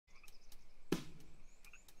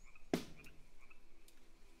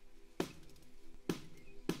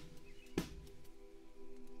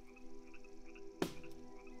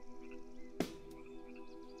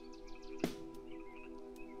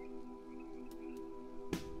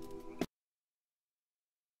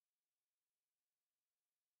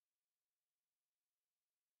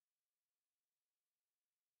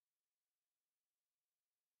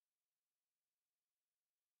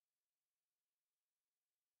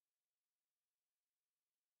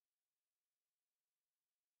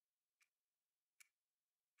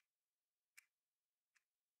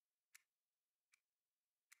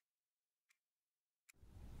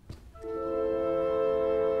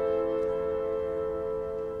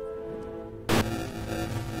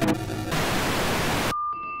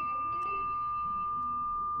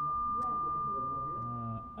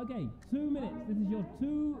your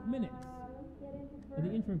 2 minutes. Are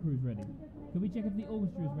the intro crews ready? Can we check if the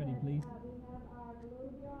orchestra is ready, please?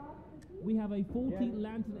 We have a 40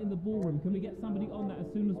 lantern in the ballroom. Can we get somebody on that as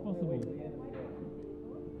soon as possible?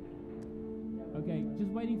 Okay,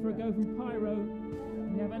 just waiting for a go from Pyro.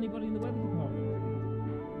 Do we have anybody in the weather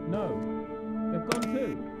department? No. They've gone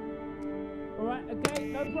too. Alright, okay,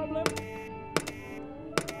 no problem.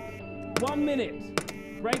 1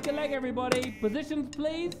 minute. Break a leg, everybody. Positions,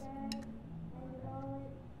 please.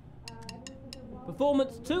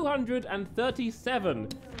 Performance 237.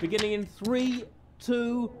 Beginning in 3,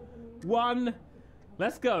 2, 1.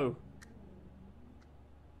 Let's go.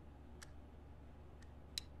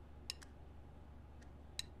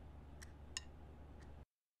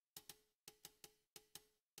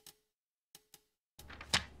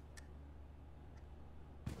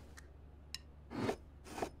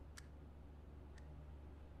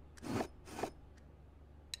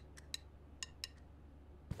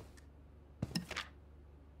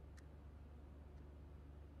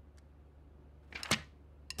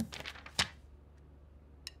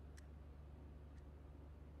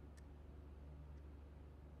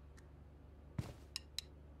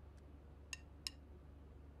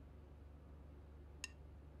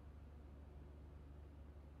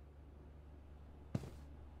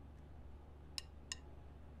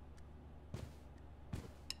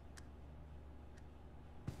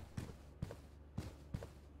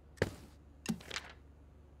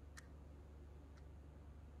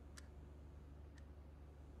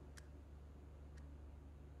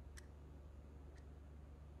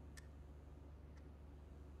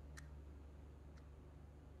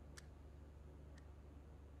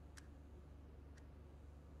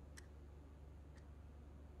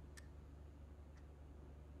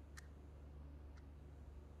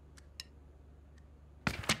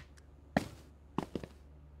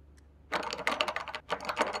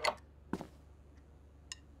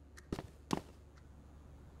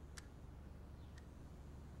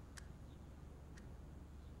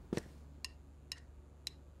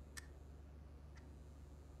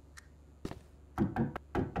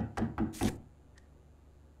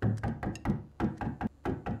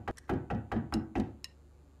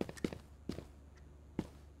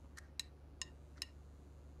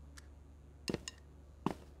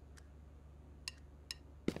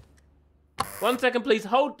 One second, please.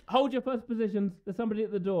 Hold your first positions. There's somebody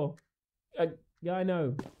at the door. Yeah, I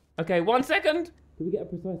know. Okay, 1 second. Can we get a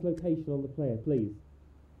precise location on the player, please?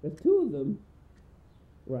 There's 2 of them.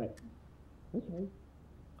 Right. Okay.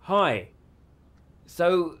 Hi.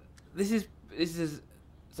 So this is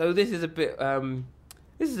a bit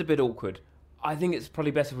awkward. I think it's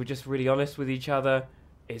probably better if we're just really honest with each other.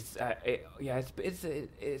 It's a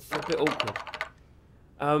bit awkward.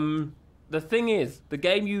 The thing is, the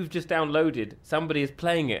game you've just downloaded, somebody is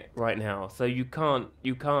playing it right now, so you can't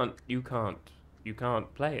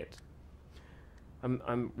play it.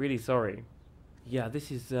 I'm really sorry. Yeah,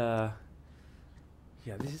 this is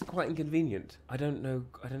quite inconvenient. I don't know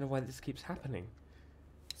why this keeps happening.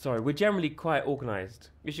 Sorry, we're generally quite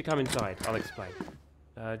organised. You should come inside. I'll explain.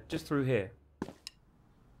 Just through here.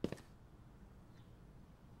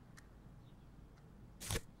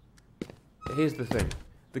 Here's the thing.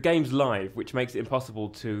 The game's live, which makes it impossible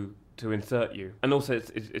to insert you, and also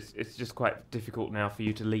it's just quite difficult now for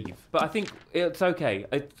you to leave. But I think it's okay.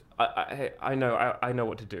 I know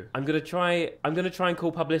what to do. I'm gonna try and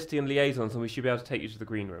call publicity and liaisons, and we should be able to take you to the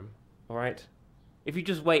green room. All right? If you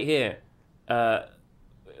just wait here,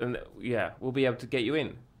 and yeah, we'll be able to get you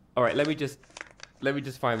in. All right. Let me just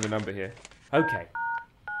find the number here. Okay.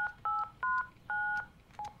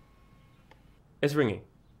 It's ringing.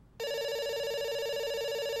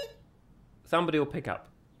 Somebody will pick up.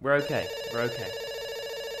 We're okay. We're okay.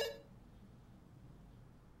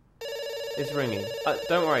 It's ringing.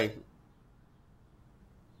 Don't worry.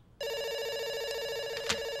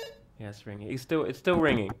 Yeah, it's ringing. It's still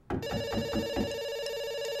ringing.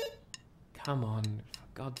 Come on, for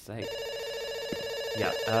God's sake.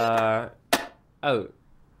 Yeah. Oh,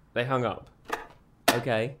 they hung up.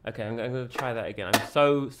 Okay. Okay. I'm gonna try that again. I'm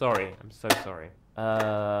so sorry. I'm so sorry.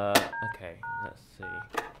 Okay. Let's see.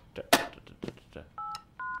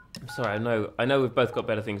 I'm sorry, I know we've both got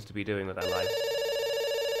better things to be doing with our lives.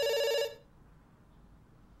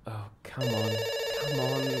 Oh, come on. Come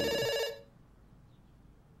on.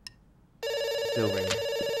 Still ringing.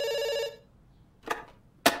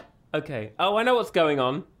 Okay. Oh, I know what's going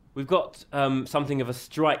on. We've got something of a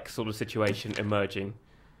strike sort of situation emerging.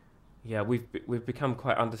 Yeah, we've become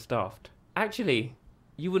quite understaffed. Actually,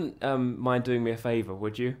 you wouldn't mind doing me a favour,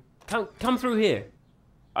 would you? Come through here.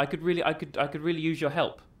 I could really use your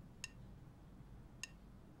help.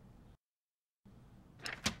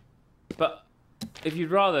 If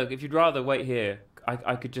you'd rather wait here,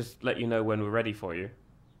 I could just let you know when we're ready for you.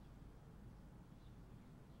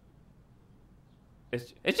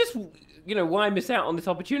 It's just, you know, why miss out on this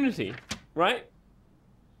opportunity, right?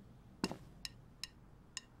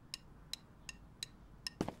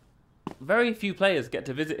 Very few players get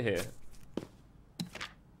to visit here.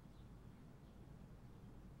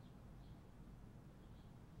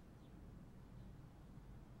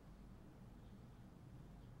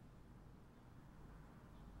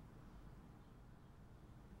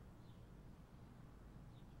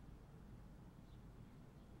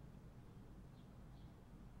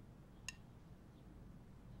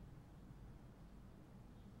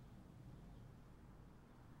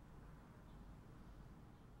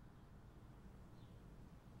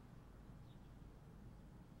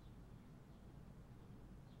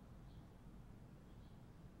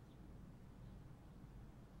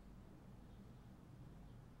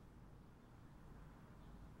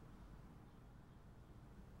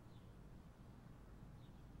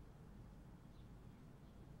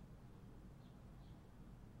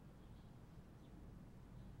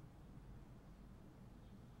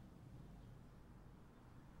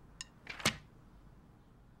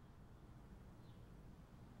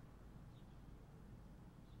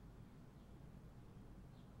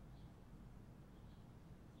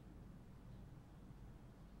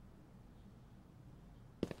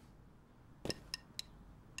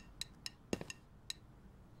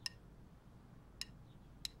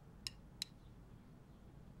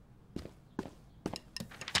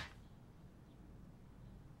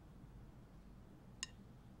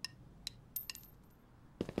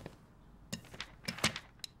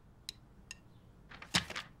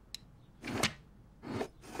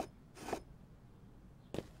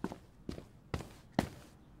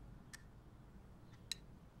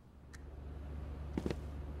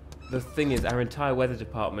 The thing is, our entire weather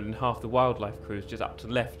department and half the wildlife crew is just up to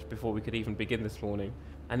left before we could even begin this morning.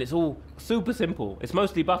 And it's all super simple. It's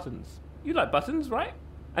mostly buttons. You like buttons, right?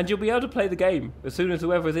 And you'll be able to play the game as soon as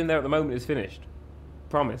whoever's in there at the moment is finished.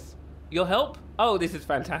 Promise. Your help? Oh, this is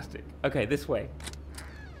fantastic. Okay, this way.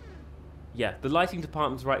 Yeah, the lighting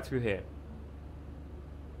department's right through here.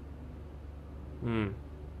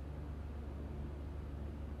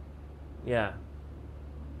 Yeah.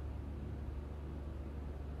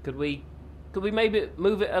 Could we maybe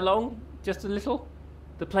move it along just a little?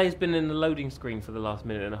 The player's been in the loading screen for the last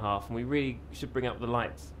minute and a half, and we really should bring up the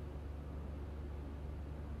lights.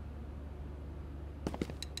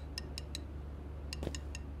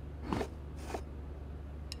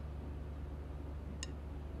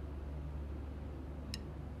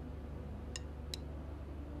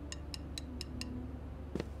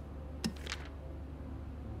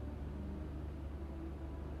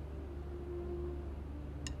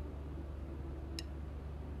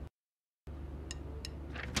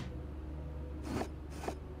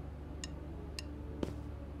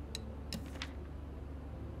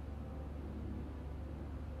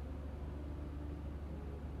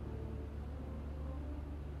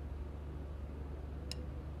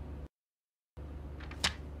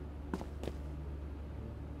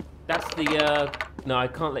 That's the, no, I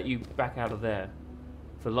can't let you back out of there.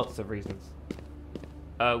 For lots of reasons.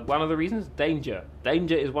 One of the reasons? Danger.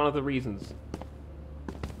 Danger is one of the reasons.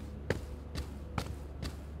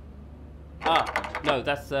 Ah, no,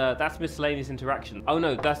 that's miscellaneous interaction. Oh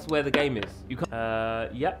no, that's where the game is. You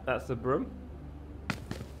can't, yep, that's the broom.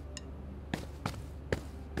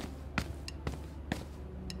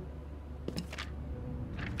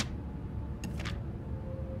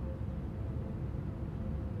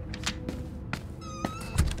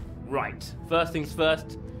 Right. First things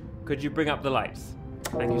first, could you bring up the lights?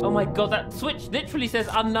 Thank you. Oh my god, that switch literally says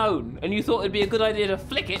unknown, and you thought it'd be a good idea to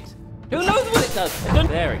flick it? Who knows what it does?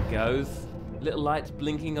 There it goes. Little lights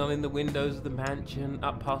blinking on in the windows of the mansion,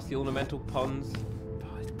 up past the ornamental ponds.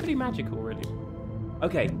 Oh, it's pretty magical, really.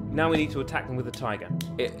 Okay, now we need to attack them with a tiger.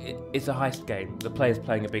 It's a heist game. The player's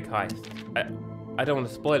playing a big heist. I don't want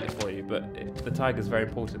to spoil it for you, but the tiger's very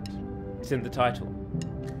important. It's in the title.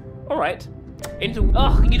 All right.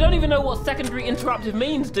 Ugh, you don't even know what secondary interruptive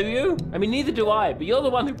means, do you? I mean, neither do I, but you're the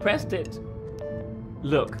one who pressed it.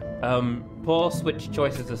 Look, poor switch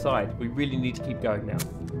choices aside, we really need to keep going now.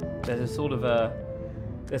 There's a sort of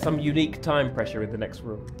there's some unique time pressure in the next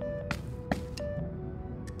room.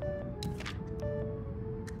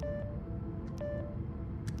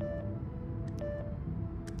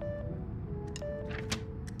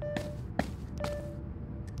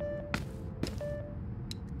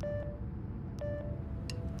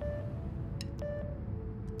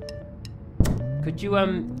 Could you,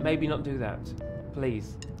 maybe not do that,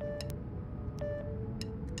 please?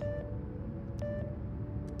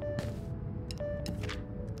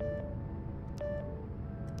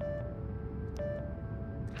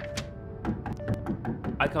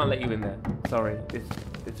 can't let you in there. Sorry,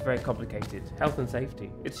 it's very complicated. Health and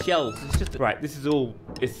safety. It's shells. It's just right. This is all.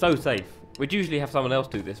 It's so safe. We'd usually have someone else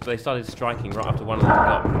do this, but they started striking right after one of them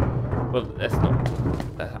got. Well, that's not.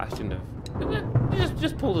 I shouldn't have.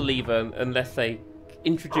 Just pull the lever and let's say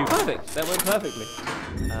introduce. Perfect. That went perfectly.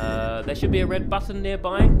 There should be a red button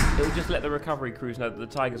nearby. It will just let the recovery crews know that the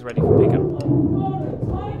tiger's ready for pickup.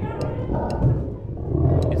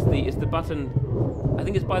 It's the button. I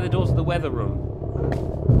think it's by the doors of the weather room.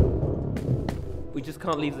 We just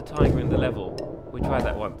can't leave the tiger in the level. We tried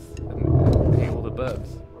that once and ate all the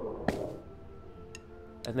birds.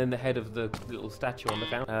 And then the head of the little statue on the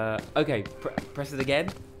fountain. Okay, press it again.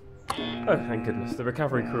 Oh, thank goodness. The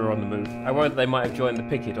recovery crew are on the move. I worried they might have joined the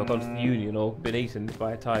picket or gone to the union or been eaten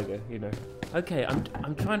by a tiger, you know. Okay,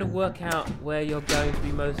 I'm trying to work out where you're going to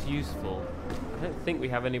be most useful. I don't think we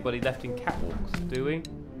have anybody left in catwalks, do we?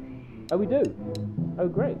 Oh, we do? Oh,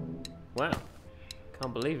 great. Wow.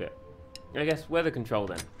 Can't believe it. I guess weather control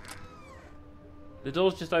then. The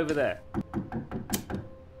door's just over there.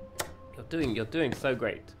 You're doing so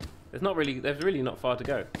great. There's really not far to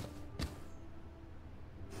go.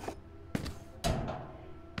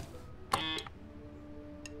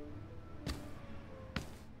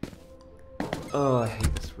 Oh, I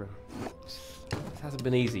hate this room. This hasn't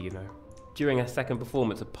been easy, you know. During our second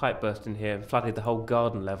performance, a pipe burst in here and flooded the whole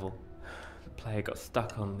garden level. The player got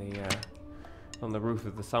stuck on the roof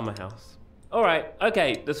of the summer house. Alright,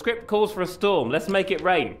 okay, the script calls for a storm. Let's make it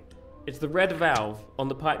rain. It's the red valve on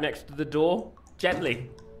the pipe next to the door. Gently.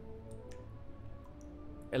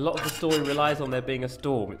 A lot of the story relies on there being a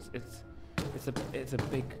storm. It's a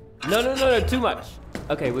big... No, too much.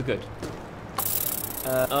 Okay, we're good.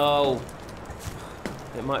 Oh.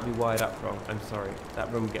 It might be wired up wrong. I'm sorry.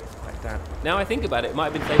 That room gets quite damp. Now I think about it, it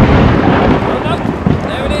might have been safe. Oh no!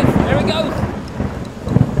 There it is! There it goes!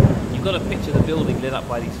 You've got to picture the building lit up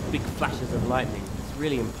by these big flashes of lightning. It's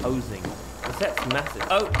really imposing. The set's massive.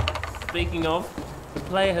 Oh! Speaking of, the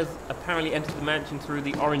player has apparently entered the mansion through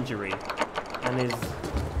the orangery and is...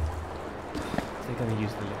 They're going to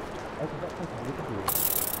use the lift. Okay, that's okay. We can do it.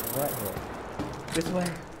 Right here. This way.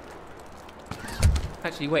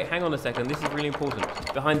 Actually, wait, hang on a second. This is really important.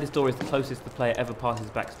 Behind this door is the closest the player ever passes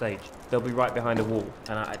backstage. They'll be right behind a wall,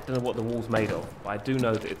 and I don't know what the wall's made of, but I do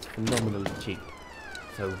know that it's phenomenally cheap.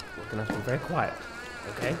 So we're going to have to be very quiet,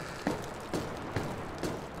 okay?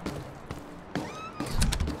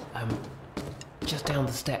 Just down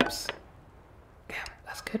the steps. Yeah,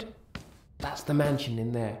 that's good. That's the mansion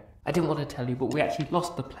in there. I didn't want to tell you, but we actually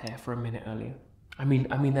lost the player for a minute earlier. I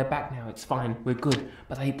mean, they're back now, it's fine, we're good.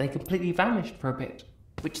 But they completely vanished for a bit.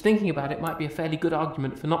 Which, thinking about it, might be a fairly good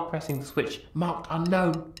argument for not pressing the switch marked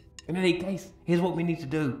unknown. In any case, here's what we need to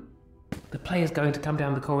do. The player's going to come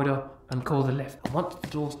down the corridor and call the lift. And once the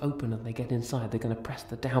doors open and they get inside, they're going to press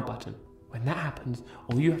the down button. When that happens,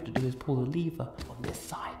 all you have to do is pull the lever on this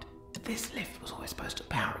side. This lift was always supposed to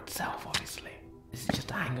power itself, obviously. This is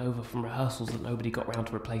just a hangover from rehearsals that nobody got round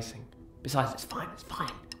to replacing. Besides, it's fine.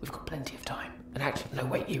 We've got plenty of time. And actually, no,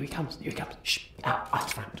 wait, here he comes. Shh, out,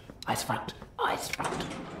 eyes front.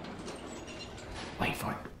 Wait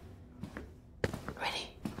for it. Ready?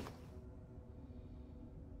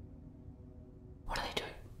 What are they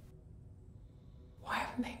doing? Why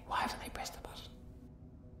haven't they pressed the button?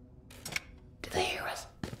 Did they hear us?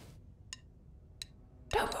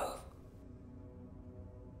 Don't move.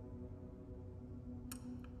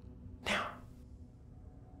 Now.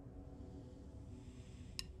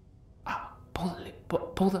 Pull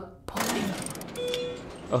the lever.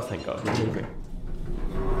 Oh, thank God, we're moving.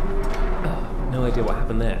 Oh, no idea what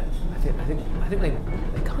happened there. I think they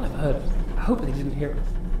can't have heard us. I hope they didn't hear us.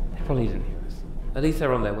 They probably didn't hear us. At least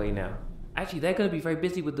they're on their way now. Actually, they're going to be very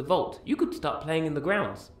busy with the vault. You could start playing in the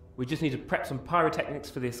grounds. We just need to prep some pyrotechnics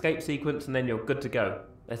for the escape sequence and then you're good to go.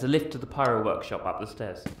 There's a lift to the pyro workshop up the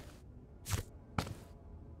stairs.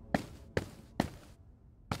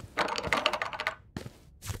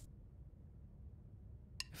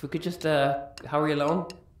 If we could just hurry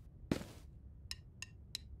along.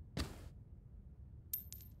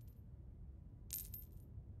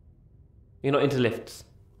 You're not into lifts.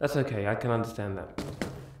 That's okay, I can understand that.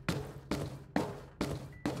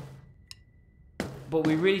 But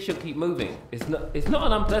we really should keep moving. It's not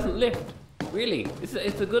an unpleasant lift. Really, it's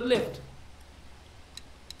a good lift.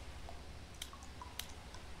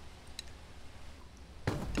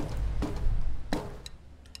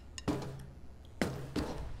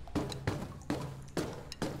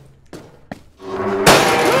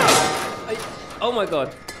 Oh my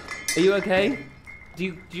God, are you okay?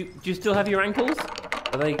 Do you still have your ankles?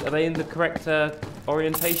 Are they in the correct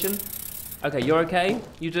orientation? Okay, you're okay?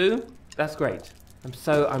 You do? That's great. Oh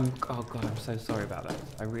God, I'm so sorry about that.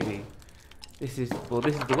 I really, this is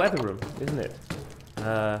the weather room, isn't it?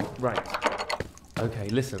 Right. Okay,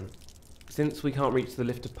 listen. Since we can't reach the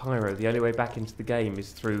lift of Pyro, the only way back into the game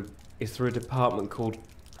is through a department called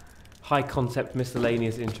High Concept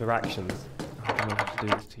Miscellaneous Interactions. I don't know how to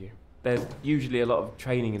do this to you. There's usually a lot of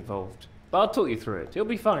training involved, but I'll talk you through it. You'll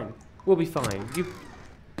be fine. We'll be fine. You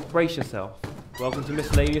brace yourself. Welcome to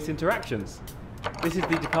Miscellaneous Interactions. This is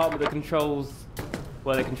the department that controls,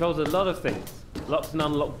 well, it controls a lot of things. Locked and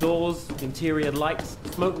unlocked doors, interior lights,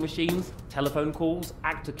 smoke machines, telephone calls,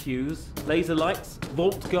 actor queues, laser lights,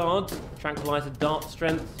 vault guards, tranquilizer dart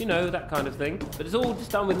strength, you know, that kind of thing. But it's all just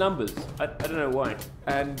done with numbers. I don't know why.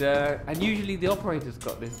 And usually the operator's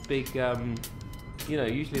got this big, you know,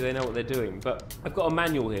 usually they know what they're doing. But I've got a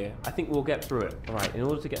manual here. I think we'll get through it. All right, in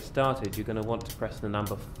order to get started, you're going to want to press the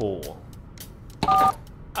number 4.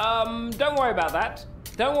 Don't worry about that.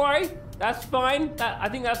 Don't worry. That's fine. I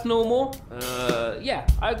think that's normal. Yeah.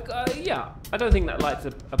 I don't think that light's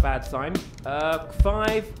a bad sign.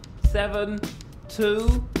 5, 7, 2,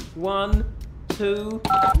 1, 2,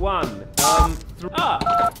 1.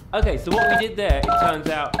 Okay. So what we did there, it turns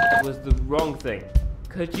out, was the wrong thing.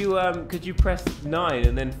 Could you press 9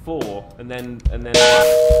 and then 4 and then? Did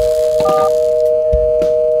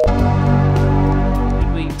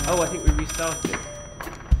we? Oh, I think we restarted it.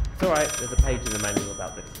 It's all right. There's a page in the manual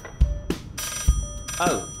about this.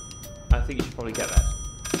 Oh, I think you should probably get that.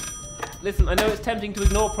 Listen, I know it's tempting to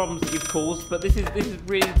ignore problems that you've caused, but this is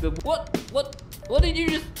really the... What did you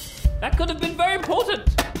just... That could have been very important!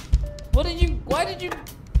 Why did you...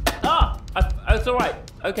 It's alright.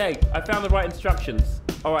 Okay, I found the right instructions.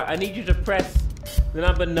 Alright, I need you to press the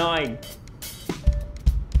number 9.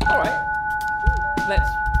 Alright. Let's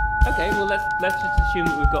just assume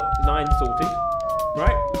that we've got 9 sorted.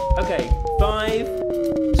 Right? Okay, 5,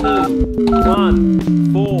 2,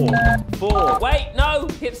 1, 4. Wait, no!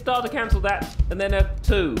 Hit start to cancel that, and then a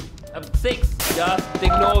 2. 6, just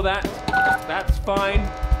ignore that. That's fine.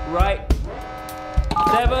 Right.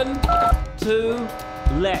 7, 2,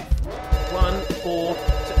 left. 1, 4, 2.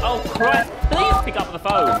 Oh, Christ! Please pick up the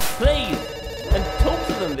phone, please! And talk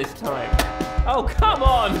to them this time. Oh, come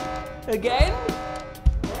on! Again?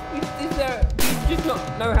 Do you just not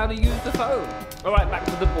know how to use the phone? Alright, back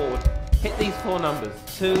to the board. Hit these 4 numbers.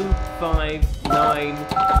 2, 5, 9.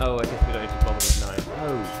 Oh, I guess we don't need to bother with 9.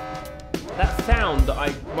 Oh. That sound that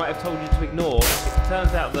I might have told you to ignore, it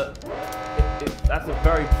turns out that that's a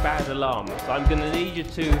very bad alarm. So I'm going to need you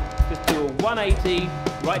to just do a 180,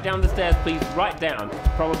 right down the stairs, please, right down.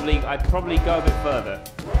 I'd probably go a bit further.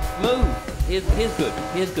 Move. Here's good.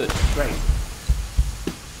 Here's good. Great.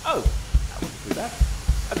 Oh, that wasn't too bad.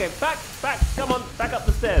 Okay, back. Come on, back up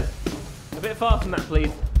the stairs. A bit faster than that,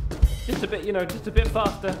 please. Just a bit, just a bit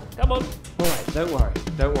faster. Come on. All right, don't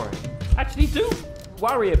worry. Actually, do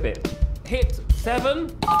worry a bit. Hit 7,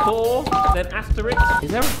 4, then asterisk.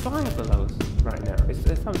 Is there a fire below us right now? Is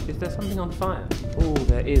there something on fire? Oh,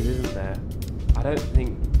 there is, isn't there? I don't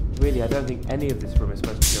think any of this room is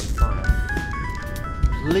supposed to be on fire.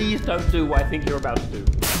 Please don't do what I think you're about to do.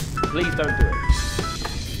 Please don't do it.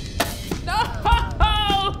 No!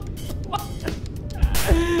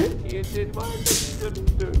 You did what you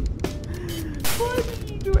shouldn't do. Why did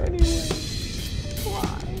you do it anyway? Why?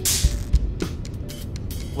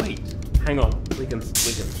 Wait, hang on. We can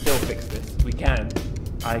still fix this. We can.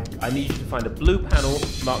 I need you to find a blue panel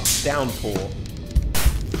marked downpour.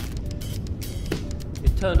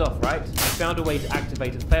 It's turned off, right? I found a way to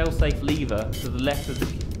activate a fail-safe lever to the left of the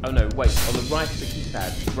key. Oh no, wait, on the right of the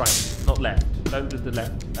keypad. Right, not left. Don't do the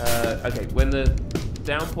left. Okay, when the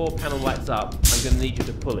downpour panel lights up, I'm going to need you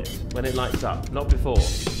to pull it. When it lights up, not before.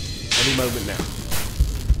 Any moment now.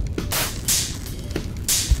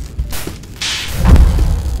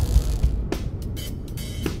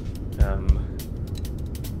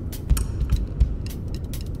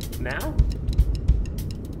 Now?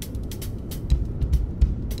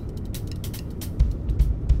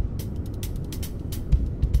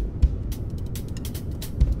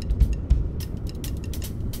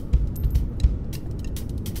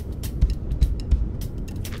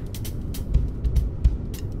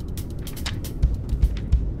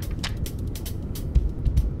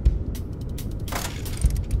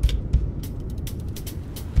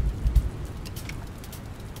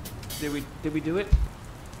 Did we do it?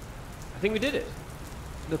 I think we did it.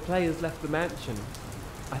 The players left the mansion.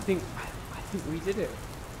 I think we did it.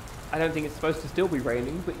 I don't think it's supposed to still be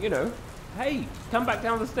raining, but hey, come back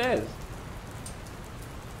down the stairs.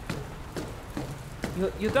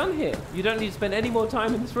 You're done here. You don't need to spend any more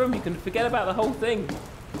time in this room. You can forget about the whole thing.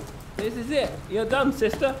 This is it. You're done,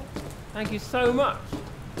 sister. Thank you so much.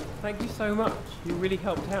 Thank you so much. You really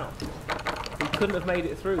helped out. We couldn't have made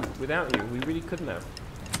it through without you. We really couldn't have.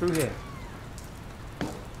 Through here.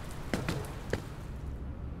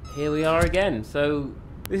 Here we are again. So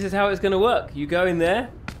this is how it's going to work. You go in there.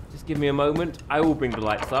 Just give me a moment. I will bring the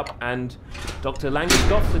lights up. And Dr.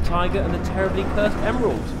 Langeskov, the tiger, and the terribly cursed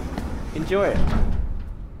emerald. Enjoy it.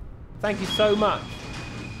 Thank you so much.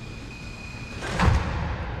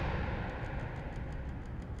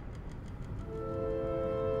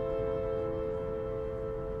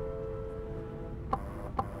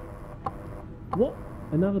 What?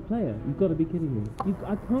 Another player? You've got to be kidding me.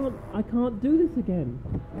 I can't do this again.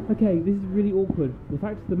 Okay, this is really awkward. The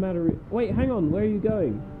fact of the matter is... Wait, hang on. Where are you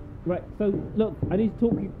going? Right, so, look, I need to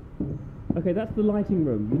talk you... Okay, that's the lighting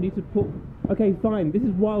room. You need to put... Okay, fine. This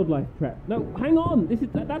is wildlife trap. No, hang on. That's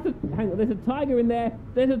a... Hang on. There's a tiger in there.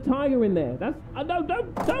 There's a tiger in there. That's... no,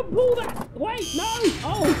 don't pull that. Wait, no.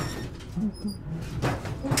 Oh.